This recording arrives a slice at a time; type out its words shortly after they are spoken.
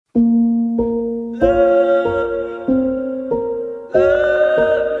You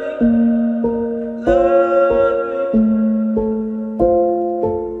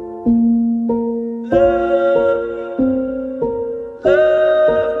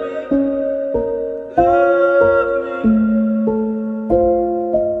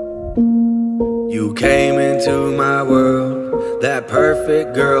came into my world, that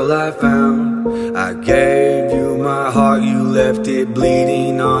perfect girl I found. I gave you my heart, you left it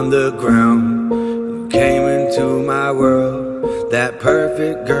bleeding on the ground. You came into my world, that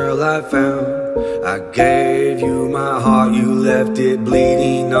perfect girl I found. I gave you my heart, you left it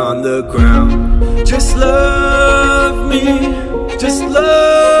bleeding on the ground. Just love me, just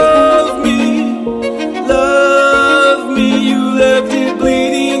love me, love me. You left it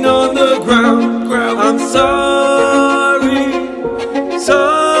bleeding on the ground. I'm sorry,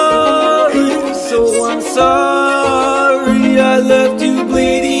 sorry, so I'm sorry I left you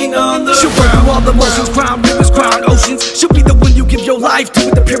bleeding on the ground. She'll bring you all the emotions, crown rivers, crown oceans. She'll be the one you give your life to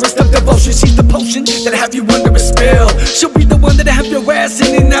with the purest of devotion. She's the potion that have you under a spell. She'll be the one that have your ass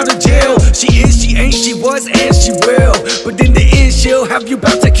in and out of jail. She is, she ain't, she was, and she will. But in the end she'll have you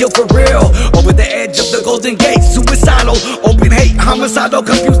bout to kill for real. Over the edge of the golden gate, suicidal, open hate, homicidal,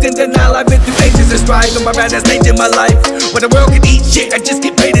 confused in denial. I've been through ages and strive on my baddest stage in my life, where the world can eat shit, I just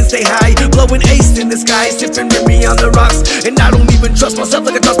get paid and stay high. Blowing ace in the sky, sipping Remy on the rocks. And I don't even trust myself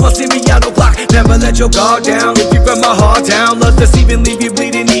like I trust my semi-auto clock. Never let your guard down, if you run my heart down. Love to see and leave you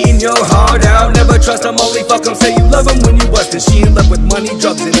bleeding, eating your heart out. Never trust them, only fuck them, say you love them when you bust it. She in love with money,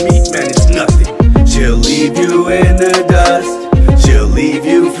 drugs, and meat, man, it's nothing. She'll leave you in the dust, she'll leave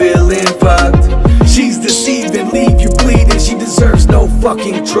you feeling fucked. She's deceiving, leave you bleeding, she deserves no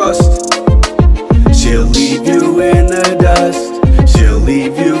fucking trust. She'll leave you in the dust, she'll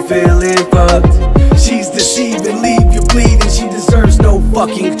leave you feeling fucked. She's deceiving, leave you bleeding, she deserves no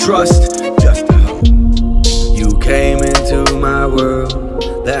fucking trust. Just a hoe. You came into my world,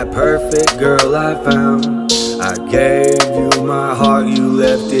 that perfect girl I found. I gave you my heart, you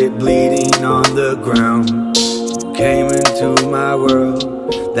left it bleeding on the ground. You came into my world,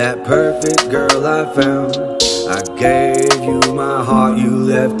 that perfect girl I found. I gave you my heart, you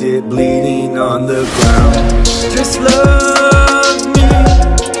left it bleeding on the ground. Just love